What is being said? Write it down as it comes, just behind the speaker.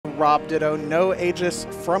Rob Ditto. No Aegis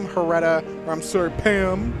from Hareta, or I'm sorry,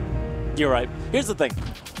 Pam. You're right. Here's the thing.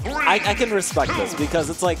 I can respect this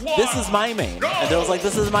because it's like, this is my main. And Dill's like,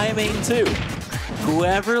 this is my main too.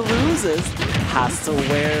 Whoever loses has to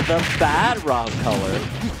wear the bad Rob color.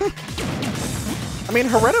 I mean,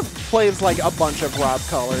 Hareta plays like a bunch of Rob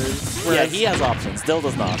colors. Yeah, he has options. Dill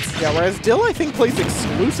does not. Yeah, whereas Dill, I think, plays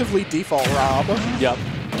exclusively default Rob. Yep.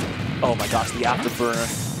 Oh my gosh, the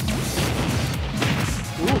afterburner.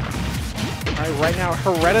 Ooh. All right, right now,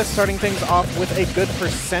 Hareta starting things off with a good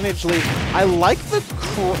percentage lead. I like the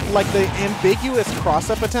ambiguous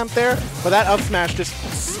cross-up attempt there, but that up smash just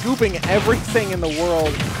scooping everything in the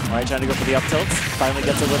world. All right, trying to go for the up tilts. Finally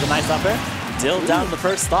gets it with a nice up air. Dill down the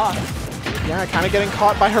first stock. Yeah, kind of getting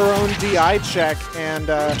caught by her own DI check, and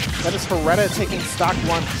that is Hareta taking stock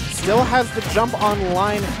one. Still has the jump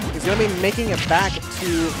online. He's going to be making it back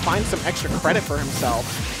to find some extra credit for himself.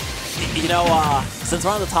 You know, since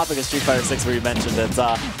we're on the topic of Street Fighter 6 where you mentioned it,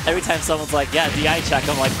 every time someone's like, yeah, DI check,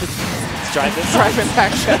 I'm like, drive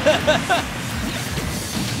impact check.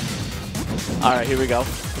 All right, here we go.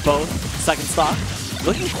 Both, second stock.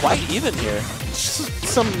 Looking quite even here.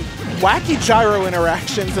 Some wacky gyro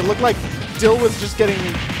interactions. It looked like Dill was just getting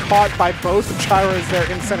caught by both gyros there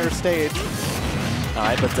in center stage. All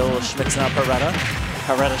right, but Dill schmixing up Hareta.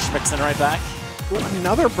 Hareta schmixing right back. Ooh,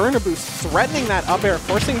 another burner boost, threatening that up air,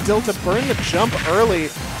 forcing Dill to burn the jump early.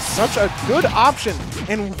 Such a good option.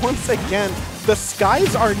 And once again, the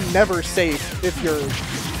skies are never safe if you're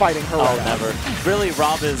fighting Hareta. Oh, never. Really,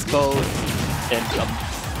 Rob is both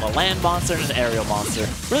a land monster and an aerial monster.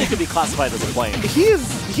 Really could be classified as a plane.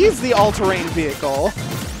 He's the all-terrain vehicle.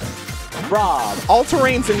 Rob.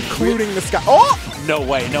 All-terrains including the sky. Oh! No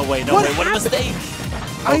way, no way, no way. What a mistake.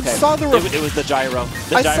 I saw the it was the gyro.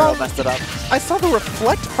 The gyro messed it up. I saw the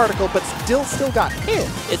reflect particle, but still got hit.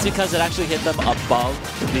 It's because it actually hit them above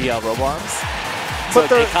the robo arms. So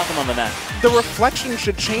it caught them on the net. The reflection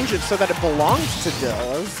should change it so that it belongs to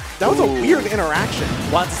Dill. That was a weird interaction.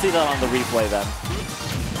 We'll have to see that on the replay then.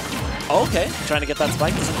 Okay, trying to get that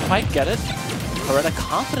spike, doesn't quite get it. Hareta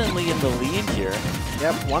confidently in the lead here.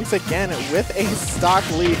 Yep, once again with a stock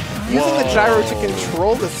lead. Using the gyro to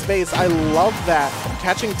control the space. I love that.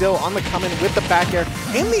 Catching Dill on the come-in with the back air.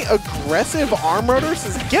 And the aggressive arm rotor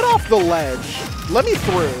says, get off the ledge. Let me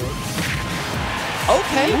through.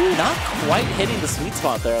 Okay, not quite hitting the sweet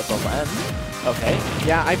spot there at the end. Okay.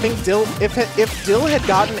 Yeah, I think Dill, if Dill had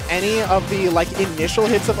gotten any of the initial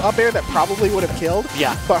hits of up air, that probably would have killed.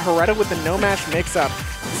 Yeah. But Hareta with the no-match mix-up,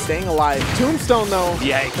 staying alive. Tombstone, though.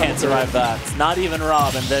 Yeah, he can't survive that. It's not even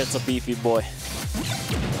Rob, and it's a beefy boy.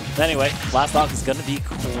 Anyway, last off is going to be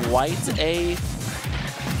quite a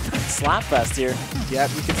slapfest here.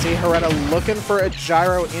 Yep, you can see Hareta looking for a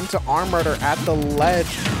gyro into arm rotor at the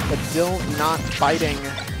ledge, but Dill not biting.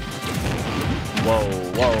 Whoa,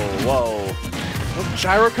 whoa, whoa. Well,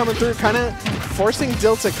 gyro coming through, kind of forcing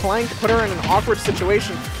Dill to clank, put her in an awkward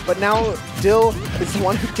situation, but now Dill is the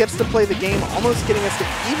one who gets to play the game, almost getting us to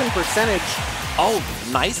even percentage. Oh,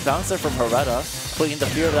 nice bouncer from Hareta, putting the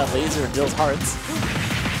fear of that laser in Dill's hearts.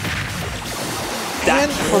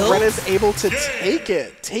 And Hareta's able to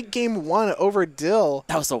take game one over Dill.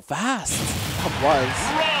 That was so fast. That was.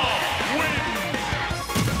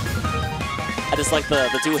 I just like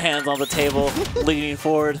the two hands on the table, leaning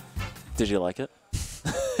forward. Did you like it?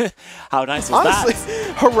 How nice was Honestly,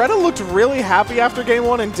 that? Hareta looked really happy after game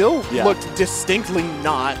one, and Dill looked distinctly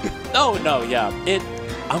not. Oh, no, yeah.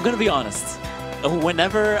 I'm going to be honest.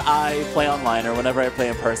 Whenever I play online or whenever I play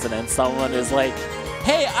in person and someone is like,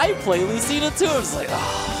 hey, I play Lucina too, I'm just like,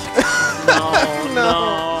 oh,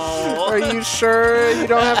 no. Are you sure you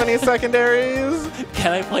don't have any secondaries?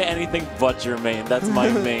 Can I play anything but your main? That's my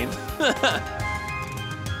main.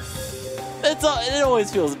 It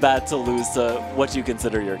always feels bad to lose to what you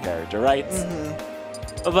consider your character, right?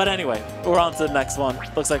 But anyway, we're on to the next one.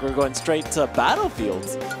 Looks like we're going straight to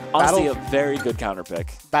Battlefields. Honestly, a very good counter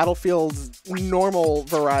pick. Battlefield's normal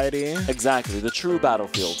variety. Exactly, the true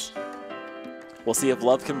Battlefield. We'll see if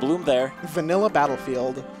love can bloom there. Vanilla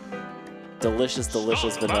Battlefield. Delicious,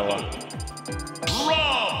 delicious vanilla.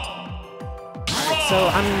 So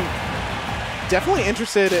I'm definitely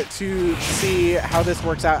interested to see how this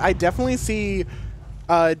works out. I definitely see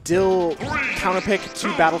Dill counterpick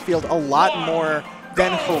to Battlefield a lot more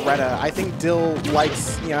than Hareta. I think Dill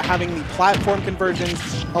likes having the platform conversions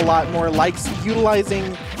a lot more, likes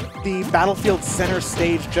utilizing the Battlefield center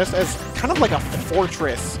stage just as kind of like a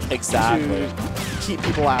fortress to keep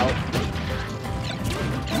people out.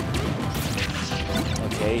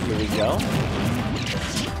 Okay, here we go.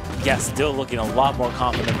 yes, Dill looking a lot more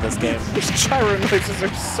confident this game. These gyro noises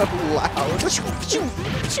are so loud.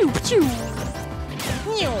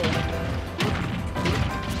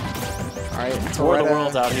 Alright, Tour the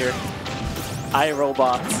world out here.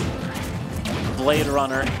 iRobot. Blade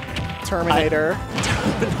Runner. Terminator.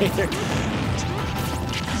 Terminator.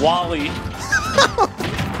 Wally.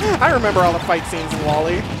 I remember all the fight scenes in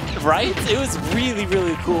Wally. Right? It was really,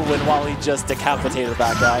 really cool when Wally just decapitated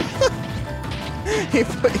that guy. He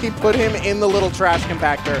put him in the little trash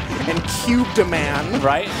compactor and cubed a man.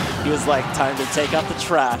 Right? He was like, time to take out the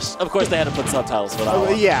trash. Of course, they had to put subtitles for that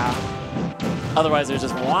one. Yeah. Otherwise, it was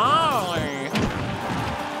just, wow.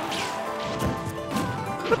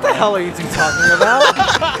 What the hell are you two talking about?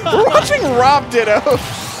 We're watching Rob Ditto.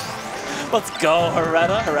 Let's go,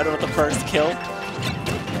 Hareta. Hareta with the first kill.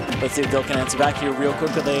 Let's see if Dill can answer back here real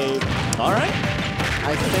quick. Are they... All right.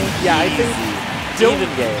 I think Dill,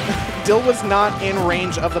 Even game. Dill was not in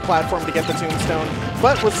range of the platform to get the tombstone,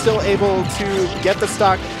 but was still able to get the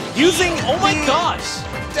stock using Oh my gosh.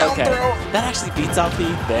 down Okay. throw. That actually beats out the...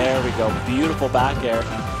 There we go. Beautiful back air.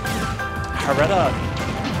 Hareta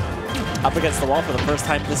up against the wall for the first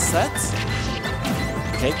time this set.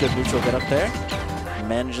 Okay, good neutral get up there.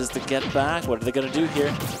 Manages to get back. What are they going to do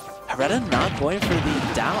here? Hareta not going for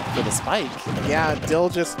the spike. Yeah, Dill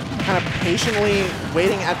just kind of patiently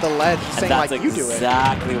waiting at the ledge, saying that's like, you do it.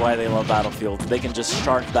 exactly why they love Battlefield. They can just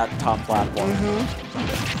shark that top platform.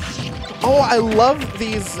 Oh, I love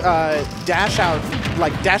these dash out,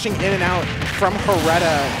 like dashing in and out from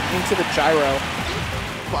Hareta into the gyro.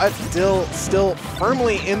 But Dill still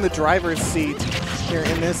firmly in the driver's seat here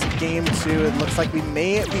in this game 2. It looks like we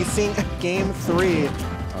may be seeing a game 3.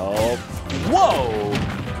 Oh, whoa!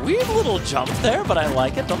 Weird little jump there, but I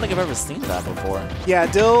like it. Don't think I've ever seen that before. Yeah,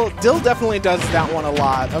 Dill definitely does that one a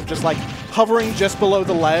lot, of just like hovering just below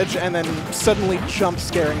the ledge and then suddenly jump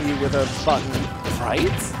scaring you with a button. Right?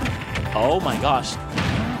 Oh my gosh.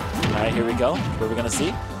 All right, here we go. What are we gonna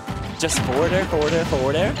see? Just forward air, forward air,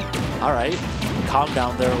 forward air. All right. Calm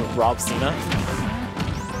down there with Rob Cena.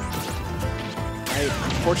 Right.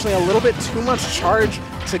 Unfortunately, a little bit too much charge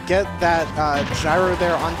to get that gyro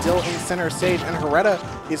there on Dill in center stage, and Hareta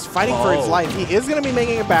is fighting for his life. He is going to be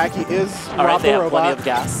making it back. He is Rob the Robot. Plenty of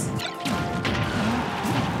gas.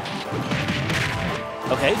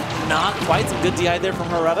 Okay, not quite. Some good DI there from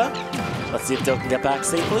Hareta. Let's see if Dill can get back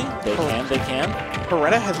safely. They can.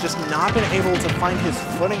 Hareta has just not been able to find his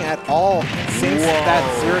footing at all since that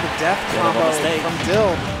 0 to death combo from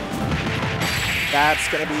Dill. That's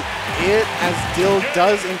going to be it, as Dill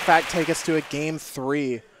does in fact take us to a game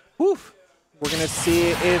 3. Whew. We're going to see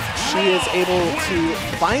if she is able to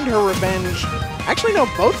find her revenge. Actually, no,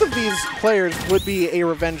 both of these players would be a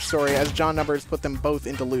revenge story, as John Numbers put them both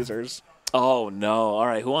into losers. Oh no. All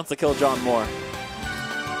right, who wants to kill John more?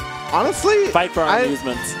 Honestly, Fight for our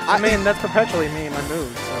amusement. I mean, that's perpetually me and my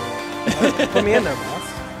moves, so put me in there, boss.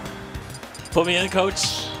 Put me in,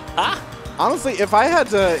 coach. Ah! Honestly, if I had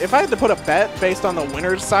to put a bet based on the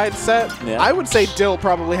winner's side set, Yeah. I would say Dill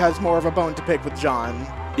probably has more of a bone to pick with John.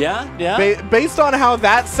 Yeah? Yeah? Based on how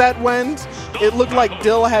that set went, it looked like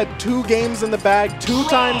Dill had 2 games in the bag 2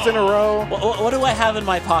 times in a row. What do I have in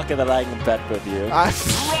my pocket that I can bet with you?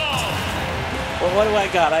 What do I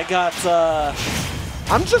got? I got,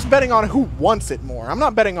 I'm just betting on who wants it more. I'm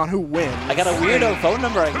not betting on who wins. I got a weirdo phone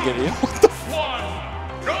number I can give you.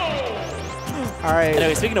 All right.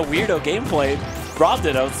 Anyway, speaking of weirdo gameplay, Rob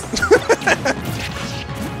Dittos.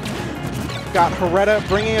 Got Hareta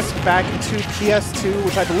bringing us back to PS2,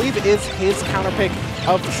 which I believe is his counterpick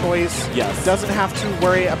of choice. Yes. Doesn't have to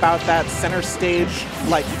worry about that center stage,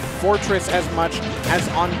 like, fortress as much as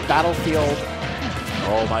on Battlefield.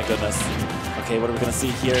 Oh my goodness. Okay, what are we going to see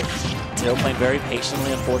here? Dill playing very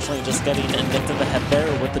patiently, unfortunately, just getting nicked in the head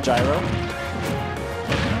there with the gyro. All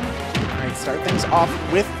right, start things off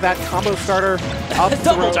with that combo starter up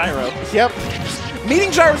Double throw. gyro. Yep.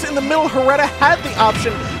 Meeting gyros in the middle, Hareta had the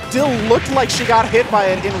option. Dill looked like she got hit by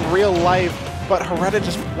it in real life, but Hareta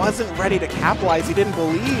just wasn't ready to capitalize. He didn't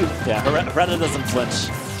believe. Yeah, Hareta doesn't flinch,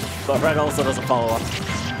 but Hareta also doesn't follow up.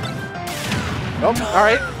 Oh, all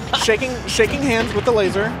right. shaking hands with the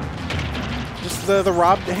laser. Just the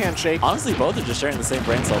Rob handshake. Honestly, both are just sharing the same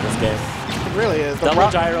brain cell this game. It really is.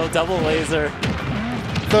 Double gyro, double laser.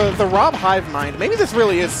 The Rob hive mind. Maybe this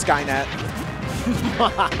really is Skynet.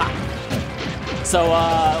 So,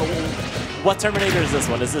 what Terminator is this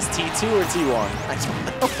one? Is this T2 or T1?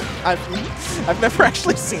 I don't know. I've never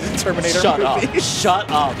actually seen the Terminator movie.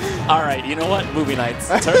 Shut up. All right, you know what? Movie nights.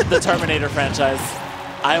 The Terminator franchise.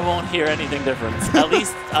 I won't hear anything different. At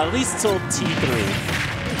least till T3.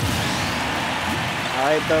 All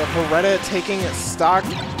right, the Hareta taking stock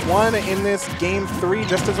 1 in this game 3.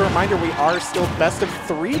 Just as a reminder, we are still best of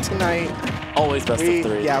 3 tonight. Always best of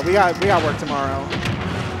 3. Yeah, we got work tomorrow.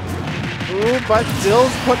 Ooh, but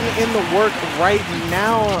Dill's putting in the work right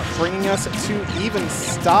now, bringing us to even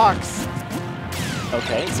stocks.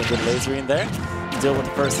 Okay, so good lasering there. Dill with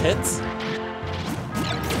the first hits.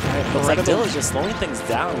 Right, Looks like Dill is just slowing things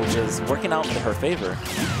down, which is working out in her favor.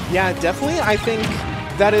 Yeah, definitely. I think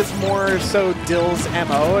that is more so Dill's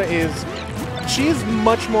MO. She's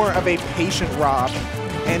much more of a patient Rob.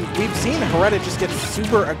 And we've seen Hareta just get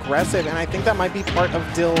super aggressive, and I think that might be part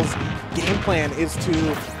of Dill's game plan, is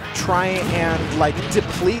to try and like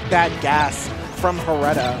deplete that gas from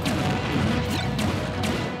Hareta.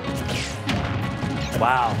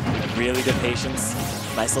 Wow, really good patience.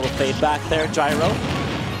 Nice little fade back there, gyro.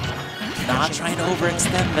 Not trying to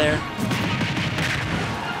overextend there.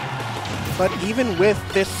 But even with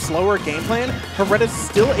this slower game plan, Hareta's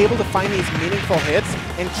still able to find these meaningful hits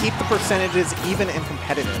and keep the percentages even and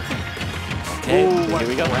competitive. Okay, Ooh, here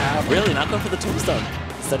we go. Really, not going for the tombstone.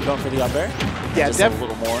 Instead of going for the up air? Yeah, just a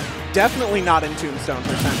little more. Definitely not in tombstone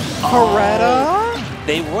percent. Oh, Hareta?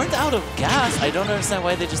 They weren't out of gas. I don't understand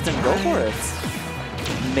why they just didn't go for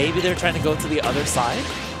it. Maybe they're trying to go to the other side?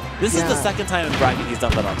 This is the second time in bracket he's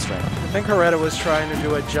done that on stream. I think Hareta was trying to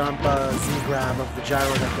do a jump Z-grab of the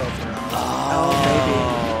gyro that built her out.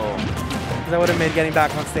 Oh, maybe. That would have made getting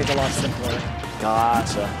back on stage a lot simpler.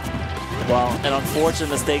 Gotcha. Well, an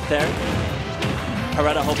unfortunate mistake there.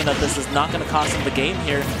 Hareta hoping that this is not going to cost him the game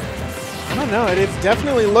here. I don't know. It is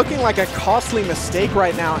definitely looking like a costly mistake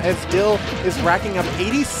right now, as Dill is racking up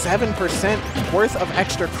 87% worth of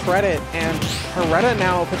extra credit, and Hareta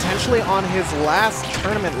now potentially on his last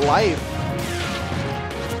tournament life.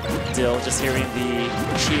 Dill just hearing the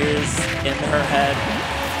cheers in her head.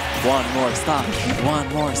 One more stop. One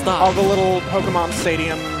more stop. All the little Pokemon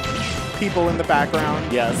Stadium people in the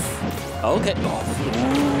background. Yes. Okay.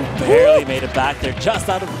 Oh, barely made it back there. Just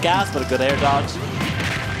out of gas, but a good air dodge.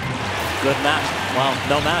 Good mash. Well,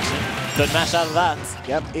 no mashing. Good mash out of that.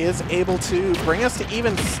 Yep, is able to bring us to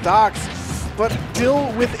even stocks, but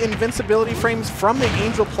Dill with invincibility frames from the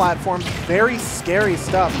Angel platform. Very scary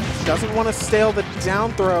stuff. Doesn't want to stale the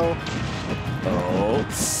down throw. Oh.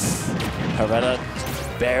 Hareta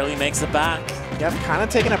barely makes it back. Yep, kind of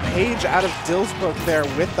taking a page out of Dill's book there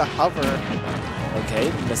with the hover.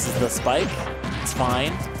 Okay, misses the spike. It's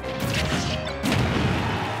fine.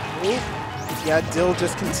 Ooh. Yeah, Dill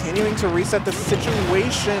just continuing to reset the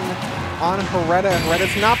situation on Hareta.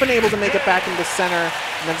 Hareta's not been able to make it back into center,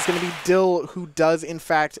 and then it's going to be Dill who does, in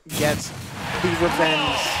fact, get the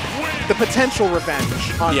revenge, the potential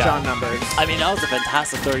revenge on John Numbers. I mean, that was a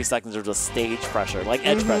fantastic 30 seconds of just stage pressure, like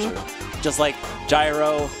edge pressure. Just like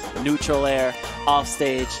gyro, neutral air, off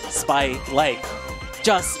stage, spike, like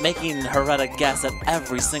just making Hareta guess at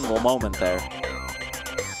every single moment there.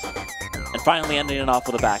 And finally ending it off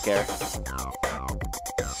with a back air.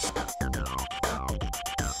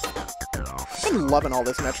 I'm loving all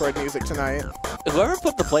this Metroid music tonight. Whoever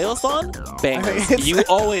put the playlist on, bangers. You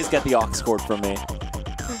always get the aux cord from me.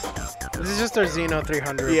 This is just our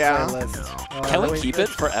Xeno300 playlist. Can we keep it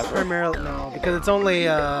forever? Primarily, no, because it's only,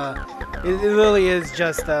 it really is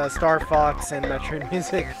just Star Fox and Metroid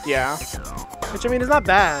music. Yeah. Which, I mean, is not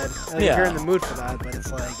bad if you're in the mood for that, but it's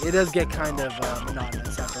like, it does get kind of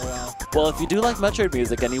monotonous after a while. Well, if you do like Metroid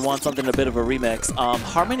music and you want something a bit of a remix,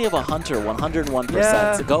 Harmony of a Hunter, 101%.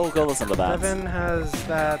 Yeah. So go listen to that. Evan has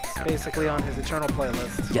that basically on his Eternal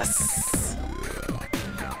playlist. Yes.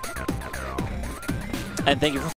 And thank you for